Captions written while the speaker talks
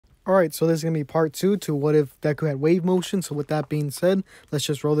Alright, so this is going to be part 2 to what if Deku had wave motion. So with that being said, let's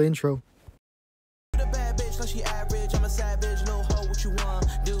just roll the intro.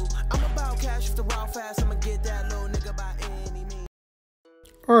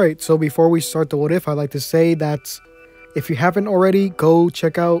 Alright, so before we start the what if, I'd like to say that if you haven't already, go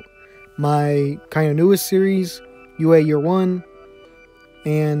check out my kind of newest series, UA Year 1.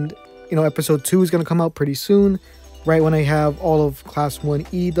 And, episode 2 is going to come out pretty soon, right when I have all of Class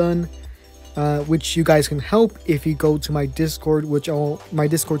 1E done. Which you guys can help if you go to my Discord, my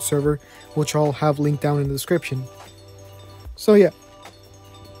Discord server, which I'll have linked down in the description. So yeah,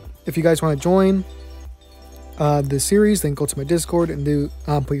 if you guys want to join the series, then go to my Discord and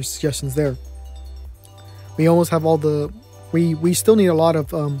put your suggestions there. We almost have all the we still need a lot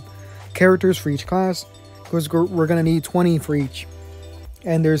of characters for each class, because we're gonna need 20 for each,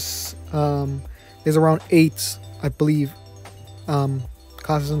 and there's around 8, I believe,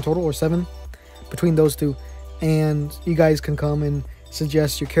 classes in total, or 7 between those two, and you guys can come and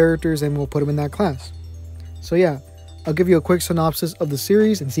suggest your characters and we'll put them in that class. So yeah, I'll give you a quick synopsis of the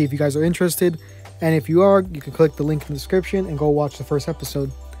series and see if you guys are interested, and if you are, you can click the link in the description and go watch the first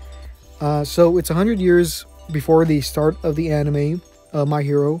episode. So it's 100 years before the start of the anime My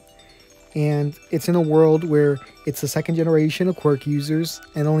Hero, and it's in a world where it's the second generation of quirk users,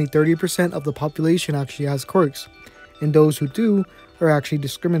 and only 30% of the population actually has quirks, and those who do are actually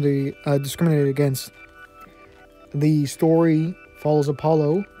discriminated against. The story follows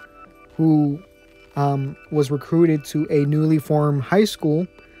Apollo, who was recruited to a newly formed high school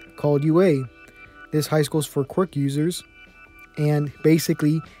called UA. This high school is for quirk users, and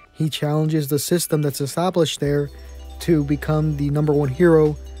basically he challenges the system that's established there to become the #1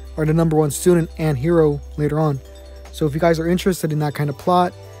 hero, or the #1 student and hero later on. So if you guys are interested in that kind of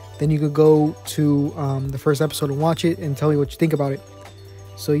plot, then you could go to the first episode and watch it and tell me what you think about it.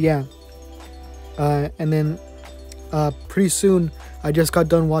 So yeah, and then pretty soon, I just got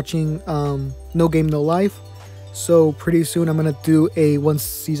done watching No Game No Life, so pretty soon I'm gonna do a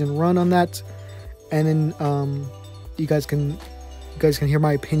 1-season run on that, and then you guys can hear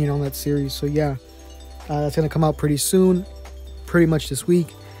my opinion on that series. So yeah, that's gonna come out pretty soon, pretty much this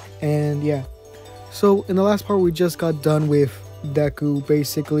week. And yeah, so in the last part, we just got done with Deku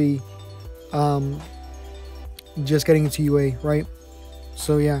basically just getting into UA, right?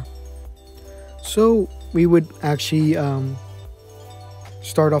 So yeah, so we would actually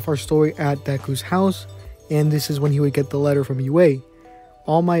start off our story at Deku's house, and this is when he would get the letter from UA.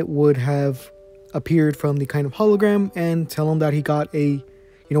 All Might would have appeared from the kind of hologram and tell him that he got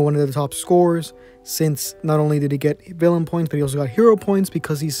one of the top scores, since not only did he get villain points, but he also got hero points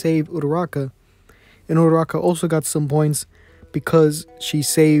because he saved Uraraka. And Uraraka also got some points because she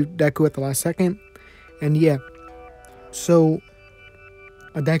saved Deku at the last second. And yeah, so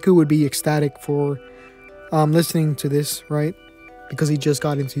Deku would be ecstatic for listening to this, right? Because he just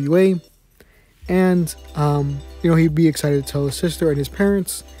got into UA. And, he'd be excited to tell his sister and his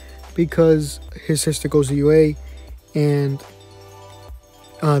parents, because his sister goes to UA, and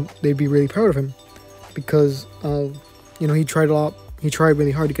they'd be really proud of him, because he tried a lot. He tried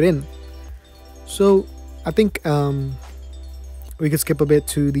really hard to get in. So I think we could skip a bit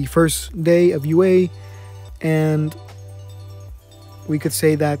to the first day of UA, and we could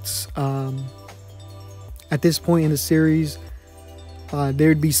say that at this point in the series,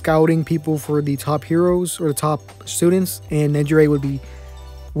 they'd be scouting people for the top heroes or the top students, and Nejire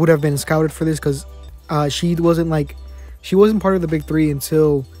would have been scouted for this, because she wasn't part of the big 3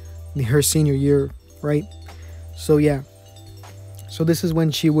 until her senior year, right? So yeah, so this is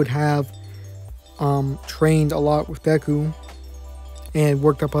when she would have trained a lot with Deku and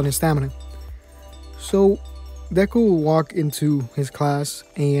worked up on his stamina. So Deku would walk into his class,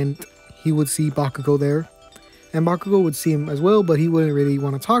 and he would see Bakugo there, and Bakugo would see him as well, but he wouldn't really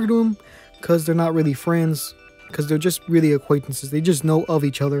want to talk to him, because they're not really friends, because they're just really acquaintances. They just know of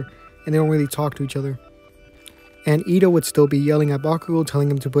each other, and they don't really talk to each other. And Ida would still be yelling at Bakugo, telling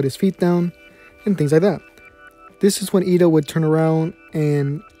him to put his feet down, and things like that. This is when Ida would turn around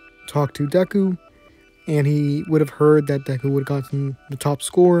and talk to Deku, and he would have heard that Deku would have gotten the top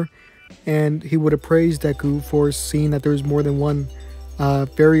score, and he would have praised Deku for seeing that there's more than one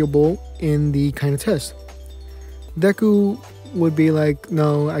variable in the kind of test. Deku would be like,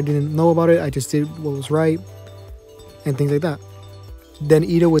 no, I didn't know about it, I just did what was right, and things like that. Then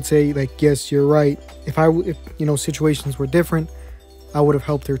Ida would say, like, yes, you're right. If situations were different, I would have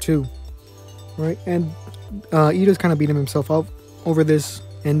helped her too, right? And Ida's kind of beating himself up over this,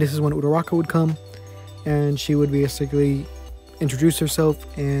 and this is when Uraraka would come, and she would basically introduce herself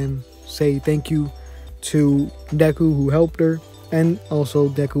and say thank you to Deku, who helped her, and also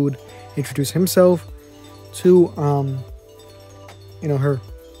Deku would introduce himself to her.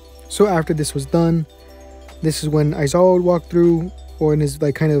 So after this was done, this is when Aizawa would walk through, or in his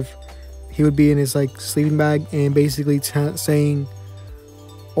like kind of, he would be in his like sleeping bag and basically saying,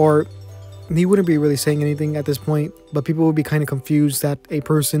 or he wouldn't be really saying anything at this point, but people would be kind of confused that a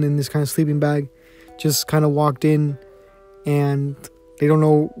person in this kind of sleeping bag just kind of walked in and they don't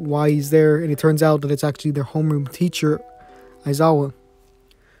know why he's there, and it turns out that it's actually their homeroom teacher, Aizawa.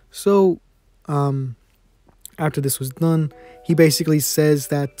 So after this was done, he basically says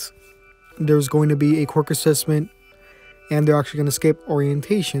that there's going to be a quirk assessment and they're actually going to skip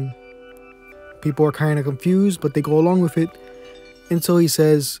orientation. People are kind of confused, but they go along with it until he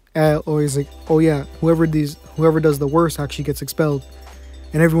says, or he's like, oh yeah, whoever does the worst actually gets expelled.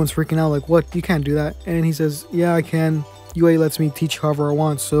 And everyone's freaking out like, what? You can't do that. And he says, yeah, I can. UA lets me teach however I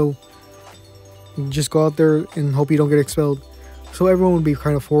want, so just go out there and hope you don't get expelled. So everyone would be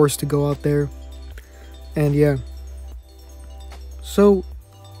kind of forced to go out there. And yeah. So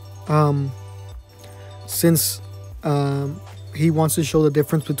since he wants to show the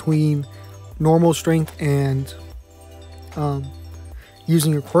difference between normal strength and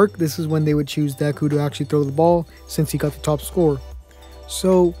using a quirk, this is when they would choose Deku to actually throw the ball, since he got the top score.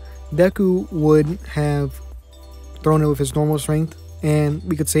 So Deku would have thrown it with his normal strength, and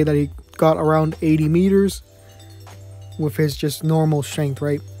we could say that he got around 80 meters with his just normal strength,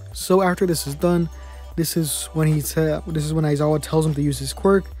 right? So after this is done, this is when Aizawa tells him to use his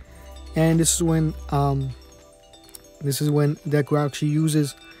quirk, and this is when Deku actually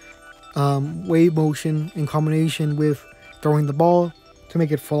uses wave motion in combination with throwing the ball to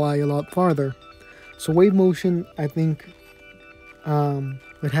make it fly a lot farther. So wave motion, I think,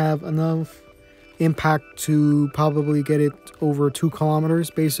 would have enough impact to probably get it over 2 kilometers,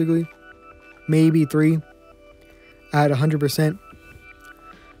 basically, maybe 3 at 100%.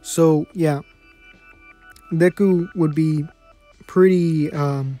 So yeah, Deku would be pretty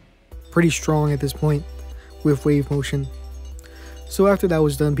strong at this point with wave motion. So after that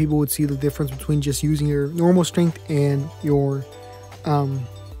was done, people would see the difference between just using your normal strength and your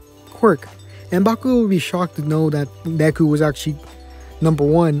quirk. And Bakugo would be shocked to know that Deku was actually number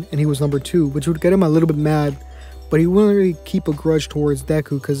 1 and he was number 2, which would get him a little bit mad, but he wouldn't really keep a grudge towards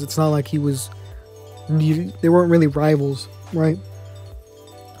Deku because it's not like they weren't really rivals, right?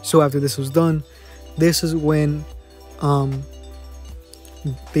 So after this was done, this is when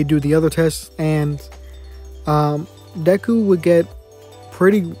they do the other tests, and Deku would get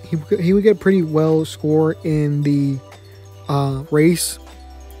he would get pretty well score in the race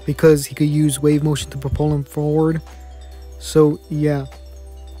because he could use wave motion to propel him forward. So yeah,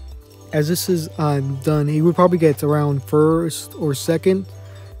 as this is done, he would probably get around 1st or 2nd,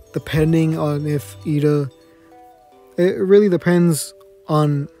 depending on if Ida. It really depends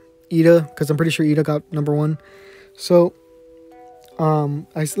on Ida, because I'm pretty sure Ida got number 1. So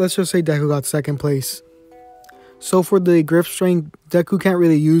let's just say Deku got 2nd place. So for the grip strength, Deku can't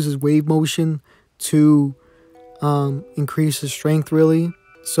really use his wave motion to increase his strength really.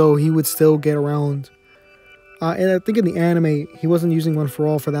 So he would still get around. And I think in the anime, he wasn't using one for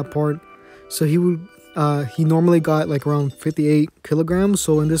all for that part. So he normally got like around 58 kilograms.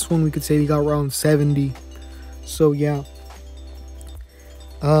 So in this one, we could say he got around 70. So yeah.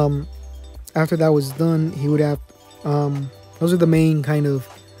 After that was done, he would have, those are the main kind of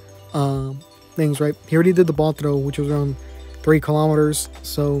things, right? He already did the ball throw, which was around 3 kilometers.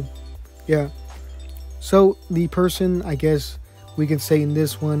 So yeah. So the person, I guess we can say in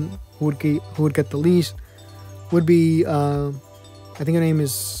this one, who would get the least would be, I think her name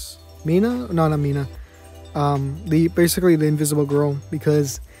is Mina? No, not Mina. Basically the invisible girl,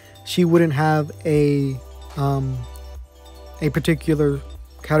 because she wouldn't have a particular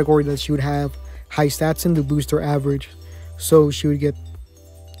category that she would have high stats in to boost her average. So she would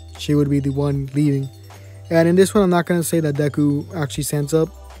be the one leading. And in this one, I'm not going to say that Deku actually stands up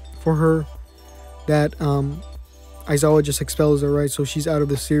for her. That Aizawa just expels her, right? So she's out of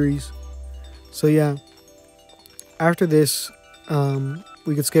the series. So yeah. After this,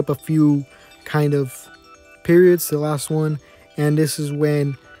 we could skip a few kind of periods to the last one. And this is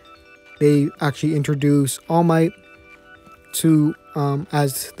when they actually introduce All Might to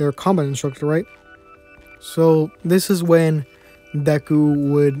as their combat instructor, right? So this is when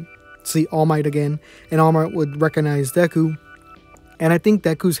Deku would see All Might again, and All Might would recognize Deku. And I think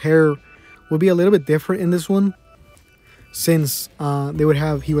Deku's hair would be a little bit different in this one, since he would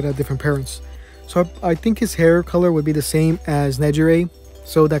have different parents. So I think his hair color would be the same as Nejire,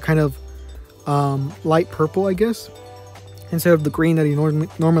 so that kind of light purple, I guess, instead of the green that he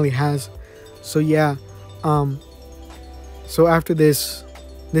normally has. So yeah, So after this,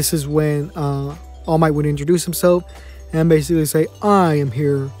 this is when All Might would introduce himself and basically say, I am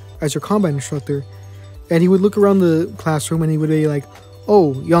here as your combat instructor. And he would look around the classroom and he would be like,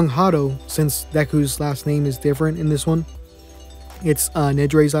 oh, young Hado, since Deku's last name is different in this one. It's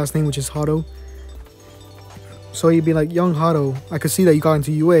Nejire's last name, which is Hado. So he'd be like, young Hado, I could see that you got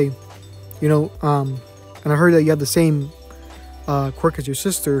into UA. You know, and I heard that you have the same quirk as your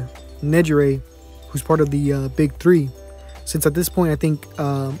sister, Nejire, who's part of the Big Three. Since at this point, I think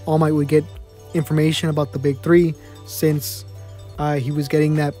All Might would get information about the Big Three, since he was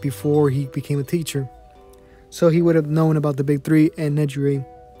getting that before he became a teacher. So he would have known about the Big Three and Nejire.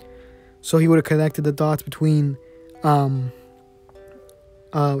 So he would have connected the dots between him,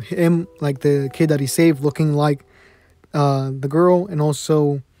 like the kid that he saved, looking like the girl, and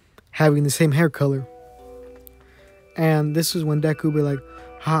also having the same hair color. And this is when Deku would be like,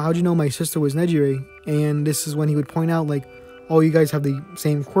 how'd you know my sister was Nejire? And this is when he would point out, like, oh, you guys have the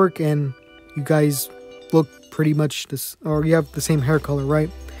same quirk and you guys look pretty much this, or you have the same hair color, right?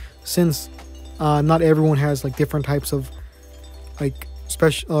 Since not everyone has like different types of like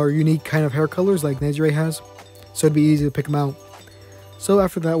special or unique kind of hair colors like Nejire has, so it'd be easy to pick them out. So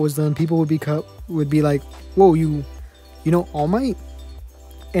after that was done, people would be like, whoa, you know All Might?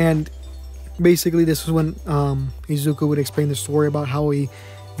 And basically this is when Izuku would explain the story about how a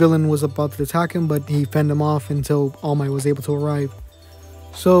villain was about to attack him, but he fended him off until All Might was able to arrive.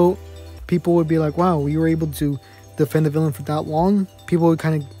 So people would be like, wow, you were able to defend the villain for that long? People would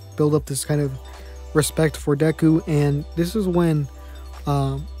kind of build up this kind of respect for Deku, and this is when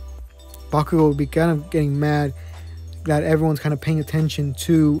Bakugo would be kind of getting mad that everyone's kind of paying attention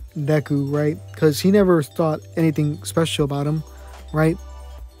to Deku, right? Because he never thought anything special about him, right?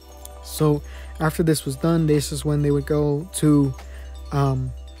 So after this was done, this is when they would go to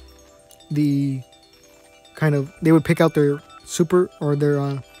the kind of, they would pick out their super or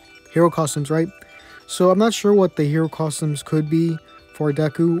their hero costumes, right? So I'm not sure what the hero costumes could be for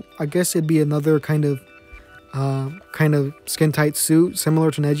Deku. I guess it'd be another kind of skin tight suit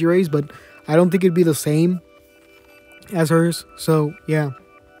similar to Nejire's, but I don't think it'd be the same as hers. So yeah,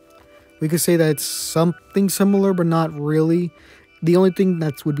 we could say that it's something similar, but not really. The only thing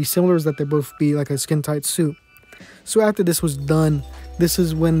that would be similar is that they both be like a skin tight suit. So after this was done, this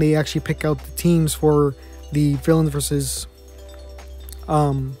is when they actually pick out the teams for the villains versus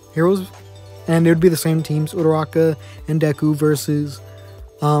heroes, and it would be the same teams, Uraraka and Deku versus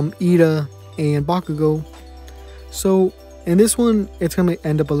Ida and Bakugo. So in this one, it's going to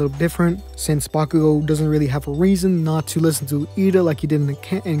end up a little different, since Bakugo doesn't really have a reason not to listen to Ida like he did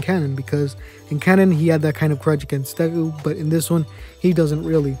in canon, because in canon he had that kind of grudge against Deku, but in this one he doesn't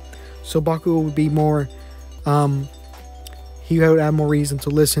really. So Bakugo would be more, he would have more reason to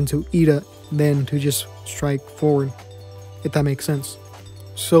listen to Ida than to just strike forward, if that makes sense.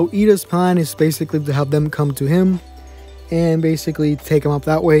 So Ida's plan is basically to have them come to him and basically take him up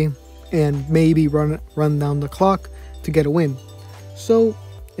that way and maybe run down the clock to get a win. So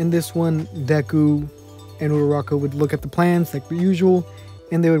in this one, Deku and Uraraka would look at the plans like usual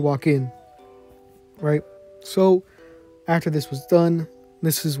and they would walk in, right? So after this was done,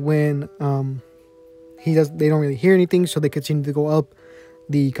 this is when they don't really hear anything, so they continue to go up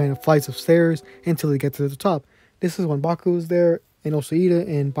the kind of flights of stairs until they get to the top. This is when Bakugo is there and also Ida,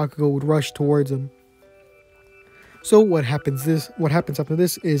 and Bakugo would rush towards him. So what happens after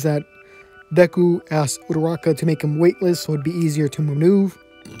this is that Deku asks Uraraka to make him weightless so it'd be easier to maneuver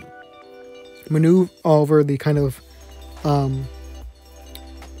over the kind of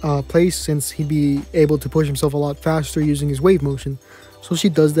place, since he'd be able to push himself a lot faster using his wave motion. So she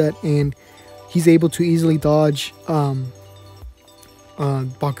does that, and he's able to easily dodge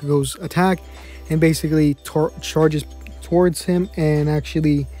Bakugo's attack and basically charges towards him and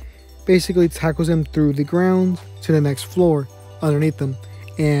actually basically tackles him through the ground to the next floor underneath them.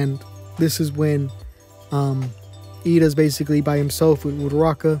 And this is when Ida's basically by himself with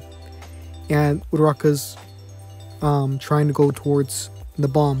Uraraka, and Uraraka's trying to go towards the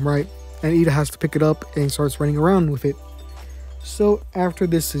bomb, right? And Ida has to pick it up and starts running around with it. So after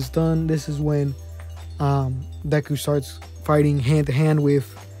this is done, this is when Deku starts fighting hand to hand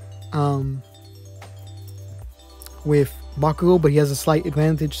with Bakugo, but he has a slight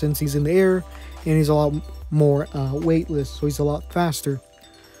advantage since he's in the air and he's a lot more weightless, so he's a lot faster.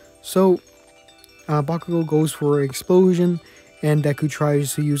 So Bakugo goes for an explosion and Deku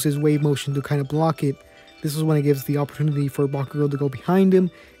tries to use his wave motion to kind of block it. This is when it gives the opportunity for Bakugo to go behind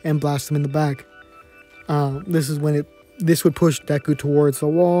him and blast him in the back. This is when this would push Deku towards the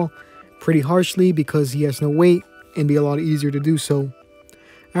wall pretty harshly because he has no weight and be a lot easier to do so.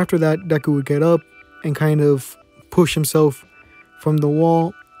 After that, Deku would get up and kind of push himself from the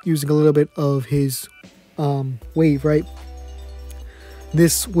wall using a little bit of his wave, right?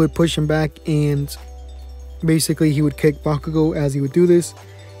 This would push him back, and basically he would kick Bakugo as he would do this.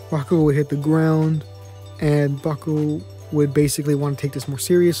 Bakugo would hit the ground, and Bakugo would basically want to take this more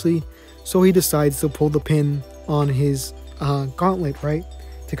seriously. So he decides to pull the pin on his gauntlet, right?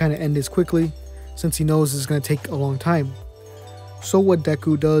 To kind of end this quickly, since he knows it's going to take a long time. So what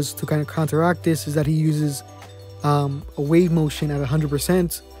Deku does to kind of counteract this is that he uses a wave motion at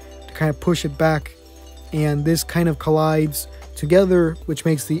 100% to kind of push it back, and this kind of collides together, which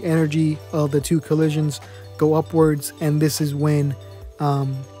makes the energy of the two collisions go upwards. And this is when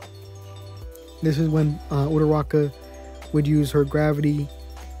Uraraka would use her gravity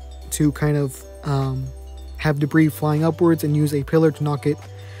to kind of have debris flying upwards and use a pillar to knock it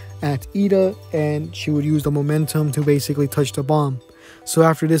at Ida, and she would use the momentum to basically touch the bomb. So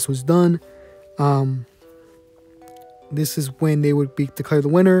after this was done, this is when they would declare the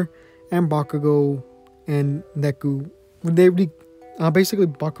winner, and Bakugo and Deku, basically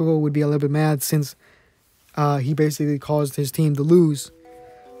Bakugo would be a little bit mad since he basically caused his team to lose.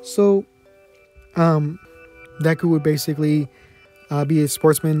 So Deku would basically be a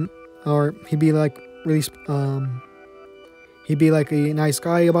sportsman, or he'd be like really he'd be like a nice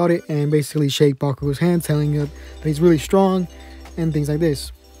guy about it, and basically shake Bakugo's hand, telling him that he's really strong and things like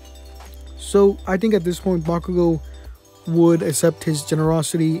this. So I think at this point Bakugo would accept his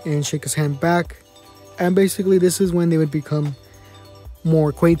generosity and shake his hand back, and basically this is when they would become more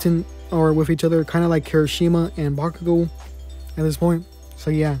acquainted or with each other, kind of like Kirishima and Bakugo at this point.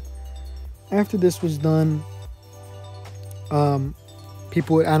 So yeah, after this was done,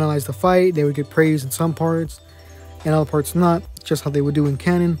 people would analyze the fight. They would get praise in some parts and other parts not, just how they would do in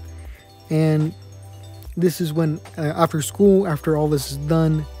canon. And this is when after school, after all this is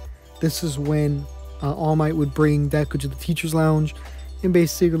done, this is when All Might would bring Deku to the teacher's lounge and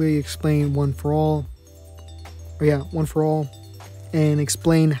basically explain One for All, and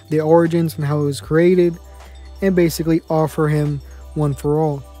explain the origins and how it was created, and basically offer him One for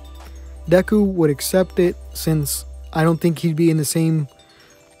All. Deku would accept it, since I don't think he'd be in the same,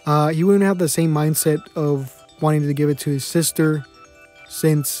 he wouldn't have the same mindset of wanting to give it to his sister,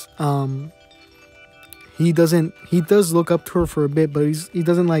 since he does look up to her for a bit, but he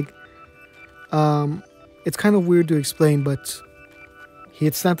doesn't like, it's kind of weird to explain, but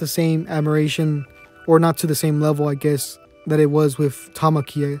it's not the same admiration, or not to the same level, I guess, that it was with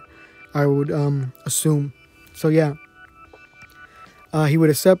Tamaki, I would assume. So yeah, he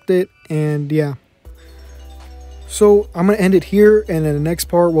would accept it, and yeah. So I'm going to end it here, and in the next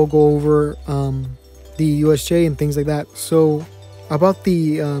part we'll go over the USJ and things like that. So about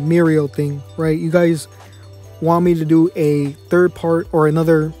the Mirio thing, right? You guys want me to do a third part or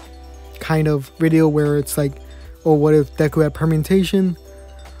another kind of video where it's like, oh, what if Deku had permutation?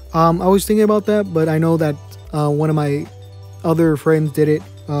 I was thinking about that, but I know that one of my other friends did it.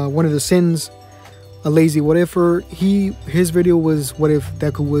 One of the Sins, a lazy what ifer, his video was what if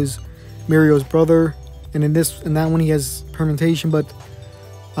Deku was Mirio's brother, and in that one he has permutation. But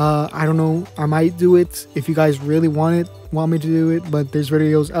I don't know, I might do it if you guys really want me to do it, but there's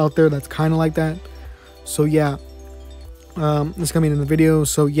videos out there that's kind of like that. So yeah, it's coming in the video.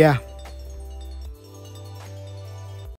 So yeah,